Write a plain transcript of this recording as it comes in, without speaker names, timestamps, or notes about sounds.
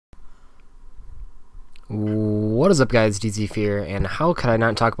What is up, guys? DZ Fear, and how could I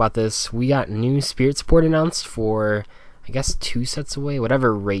not talk about this? We got new Spirit support announced for, I guess, 2 sets away,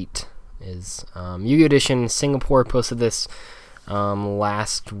 whatever rate is. Yu-Gi-Oh! Edition Singapore posted this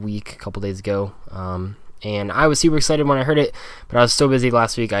last week, a couple days ago, and I was super excited when I heard it, but I was so busy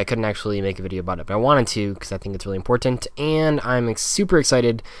last week I couldn't actually make a video about it, but I wanted to because I think it's really important, and I'm super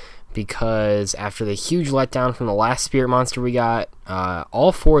excited because after the huge letdown from the last Spirit monster we got,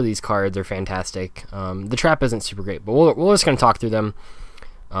 all 4 of these cards are fantastic. The trap isn't super great, but we're just going to talk through them.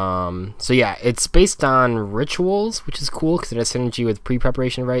 So yeah, it's based on rituals, which is cool because it has synergy with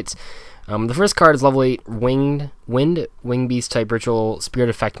pre-preparation rites. The first card is level 8 Wing Beast type ritual spirit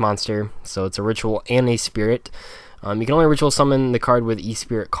effect monster, so it's a ritual and a spirit. You can only ritual summon the card with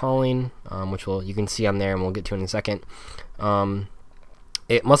E-Spirit Calling, which you can see on there and we'll get to in a second.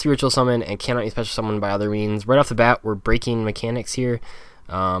 It must be ritual summon and cannot be special summoned by other means. Right off the bat, we're breaking mechanics here.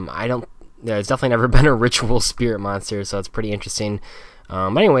 There's definitely never been a ritual spirit monster, so it's pretty interesting.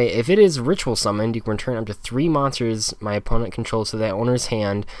 But anyway, if it is ritual summoned, you can return up to 3 monsters my opponent controls to that owner's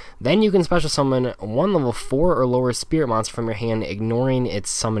hand. Then you can special summon 1 level 4 or lower spirit monster from your hand, ignoring its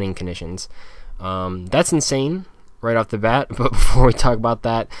summoning conditions. That's insane right off the bat. But before we talk about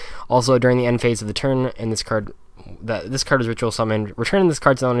that, also during the end phase of the turn, and this card is ritual summoned, return this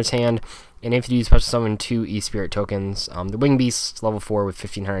card to the owner's hand, and if you do special summon 2 E-Spirit tokens, the Wing Beast level 4 with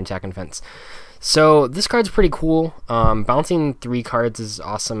 1500 attack and defense. So this card's pretty cool. Bouncing 3 cards is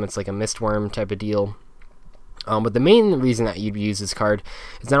awesome. It's like a Mistworm type of deal. But the main reason that you'd use this card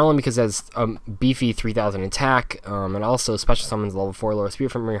is not only because it has a beefy 3000 attack, it also special summons level 4 lower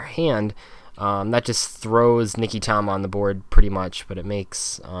spirit from your hand. That just throws Nikitama on the board pretty much, but it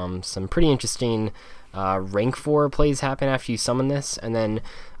makes some pretty interesting rank 4 plays happen after you summon this, and then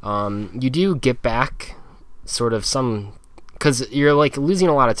you do get back sort of some, because you're like losing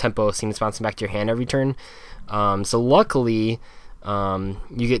a lot of tempo seeing it's bouncing back to your hand every turn. So luckily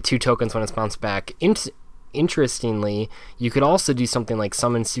you get 2 tokens when it's bounced back. Interestingly, you could also do something like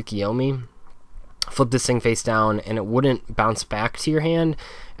summon Tsukiyomi, flip this thing face down, and it wouldn't bounce back to your hand,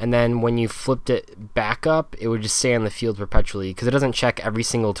 and then when you flipped it back up, it would just stay on the field perpetually, because it doesn't check every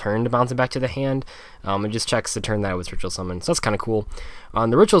single turn to bounce it back to the hand. It just checks the turn that it was ritual summoned, so that's kind of cool.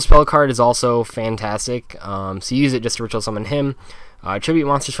 The ritual spell card is also fantastic, so you use it just to ritual summon him, tribute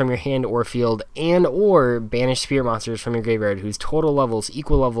monsters from your hand or field, and or banish spirit monsters from your graveyard whose total levels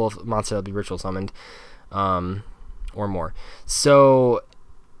equal level of monster that will be ritual summoned, or more. So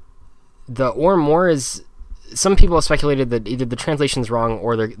the or more is, some people have speculated that either the translation's wrong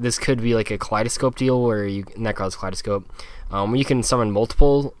or this could be like a Kaleidoscope deal where Necroz's Kaleidoscope, where you can summon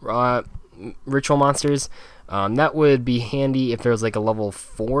multiple ritual monsters. That would be handy if there was like a level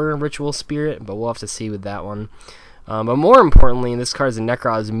 4 ritual spirit, but we'll have to see with that one. But more importantly, this card is a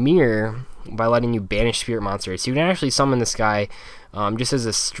Necroz mirror by letting you banish spirit monsters. So you can actually summon this guy just as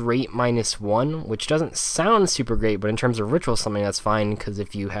a straight -1, which doesn't sound super great, but in terms of ritual summoning, that's fine, because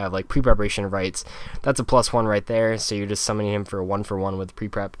if you have like pre-preparation rites, that's a +1 right there, so you're just summoning him for a 1-for-1 with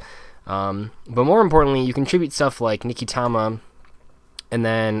pre-prep. But more importantly, you contribute stuff like Nikitama, and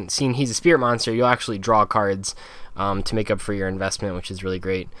then seeing he's a spirit monster, you'll actually draw cards to make up for your investment, which is really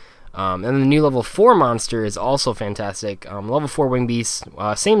great. And the new level 4 monster is also fantastic. Level 4 Wing Beast,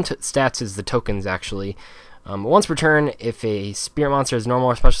 same stats as the tokens actually. Once per turn, if a spirit monster is normal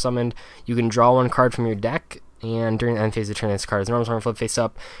or special summoned, you can draw 1 card from your deck, and during the end phase of the turn, this card is normal summon, flip face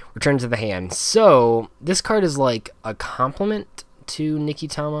up, return to the hand. So this card is like a complement to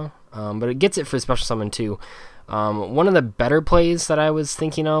Nikitama, but it gets it for special summon too. One of the better plays that I was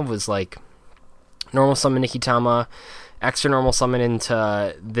thinking of was like normal summon Nikitama, extra normal summon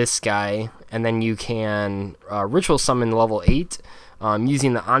into this guy, and then you can ritual summon level 8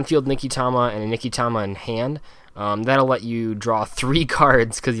 using the on-field Nikitama and a Nikitama in hand. That'll let you draw 3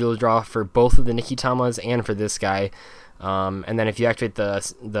 cards, because you'll draw for both of the Nikitamas and for this guy. And then if you activate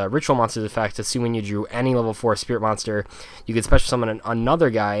the ritual monsters effect, assuming you drew any level 4 spirit monster, you could special summon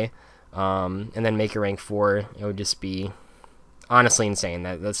another guy, and then make a rank 4. It would just be honestly insane.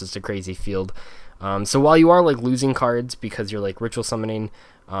 That's just a crazy field. So while you are like losing cards because you're like ritual summoning,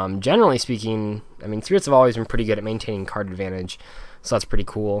 generally speaking, I mean, spirits have always been pretty good at maintaining card advantage, so that's pretty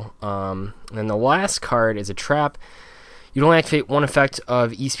cool. And then the last card is a trap. You can only activate 1 effect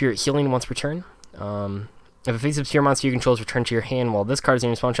of E-Spirit Healing once per turn. If a face-up spirit monster you control is returned to your hand while this card is in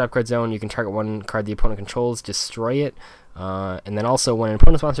your spawn trap card zone, you can target 1 card the opponent controls, destroy it. And then also, when an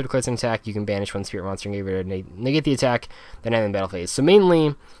opponent's monster declares an attack, you can banish 1 spirit monster and get rid of negate the attack, then end the battle phase. So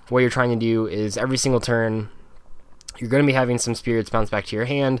mainly, what you're trying to do is every single turn, you're going to be having some spirits bounce back to your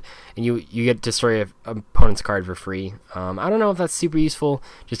hand, and you get to destroy an opponent's card for free. I don't know if that's super useful,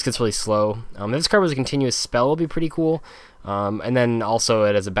 just because it's really slow. If this card was a continuous spell, it would be pretty cool. And then also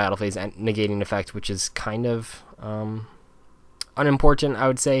it has a battle phase negating effect, which is kind of unimportant, I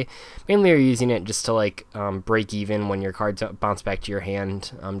would say. Mainly you're using it just to like break even when your cards bounce back to your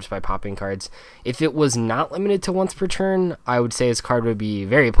hand, just by popping cards. If it was not limited to once per turn, I would say this card would be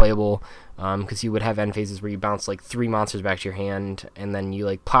very playable, because you would have end phases where you bounce like 3 monsters back to your hand, and then you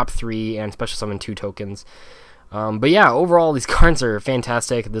like pop 3 and special summon 2 tokens. But yeah, overall these cards are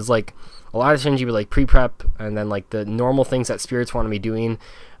fantastic. There's like a lot of synergy with like pre-prep, and then like the normal things that spirits want to be doing.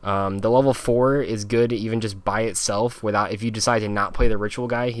 The level 4 is good even just by itself, without, if you decide to not play the ritual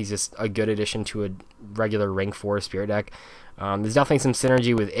guy, he's just a good addition to a regular rank 4 spirit deck. There's definitely some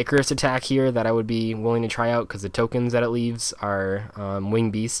synergy with Icarus attack here that I would be willing to try out, because the tokens that it leaves are Wing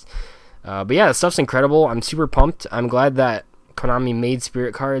Beast. But yeah, the stuff's incredible. I'm super pumped. I'm glad that Konami made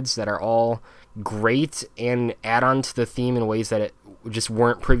spirit cards that are all great and add on to the theme in ways that it just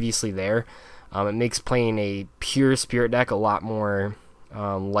weren't previously there. It makes playing a pure spirit deck a lot more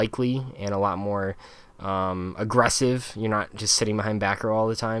likely and a lot more aggressive. You're not just sitting behind back row all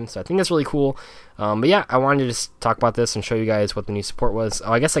the time, so I think that's really cool. But yeah, I wanted to just talk about this and show you guys what the new support was.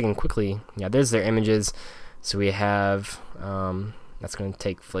 Oh, I guess I can quickly, yeah, there's their images. So we have that's going to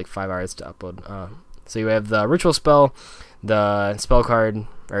take like 5 hours to upload. So you have the ritual spell, the spell card,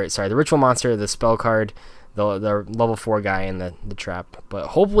 or sorry, the ritual monster, the spell card, the level 4 guy, and the trap. But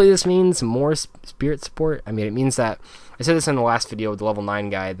hopefully this means more spirit support. I mean, it means that, I said this in the last video with the level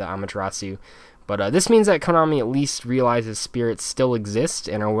 9 guy, the Amaterasu, but this means that Konami at least realizes spirits still exist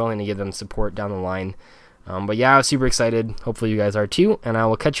and are willing to give them support down the line. But yeah, I was super excited. Hopefully you guys are too, and I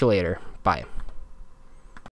will catch you later. Bye.